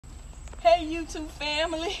Hey YouTube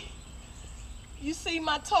family, you see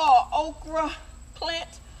my tall okra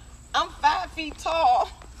plant? I'm 5 feet tall.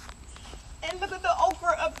 And look at the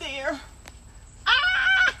okra up there.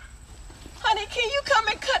 Ah! Honey, can you come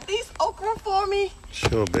and cut these okra for me?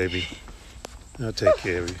 Sure, baby. I'll take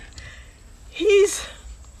care of you. He's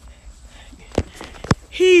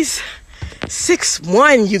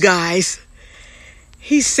 6'1", you guys.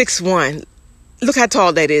 He's 6'1". Look how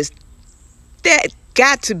tall that is. That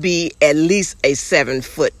got to be at least a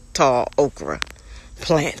 7-foot tall okra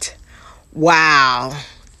plant. Wow.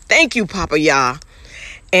 Thank you, Papa Yah.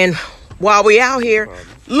 And while we out here,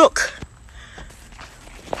 look.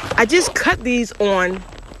 I just cut these on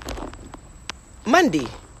Monday.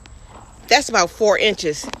 That's about 4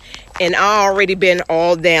 inches. And I already been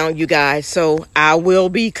all down, you guys. So I will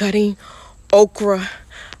be cutting okra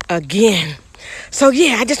again. So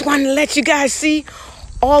yeah, I just wanted to let you guys see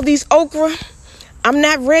all these okra. I'm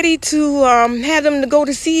not ready to have them to go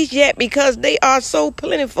to seed yet because they are so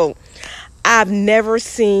plentiful. I've never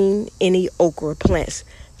seen any okra plants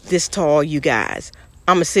this tall, you guys.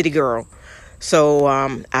 I'm a city girl, so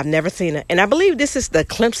I've never seen it. And I believe this is the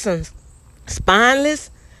Clemson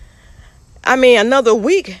spineless. I mean, another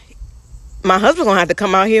week, my husband's going to have to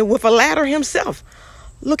come out here with a ladder himself.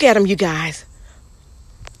 Look at him, you guys.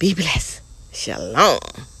 Be blessed. Shalom.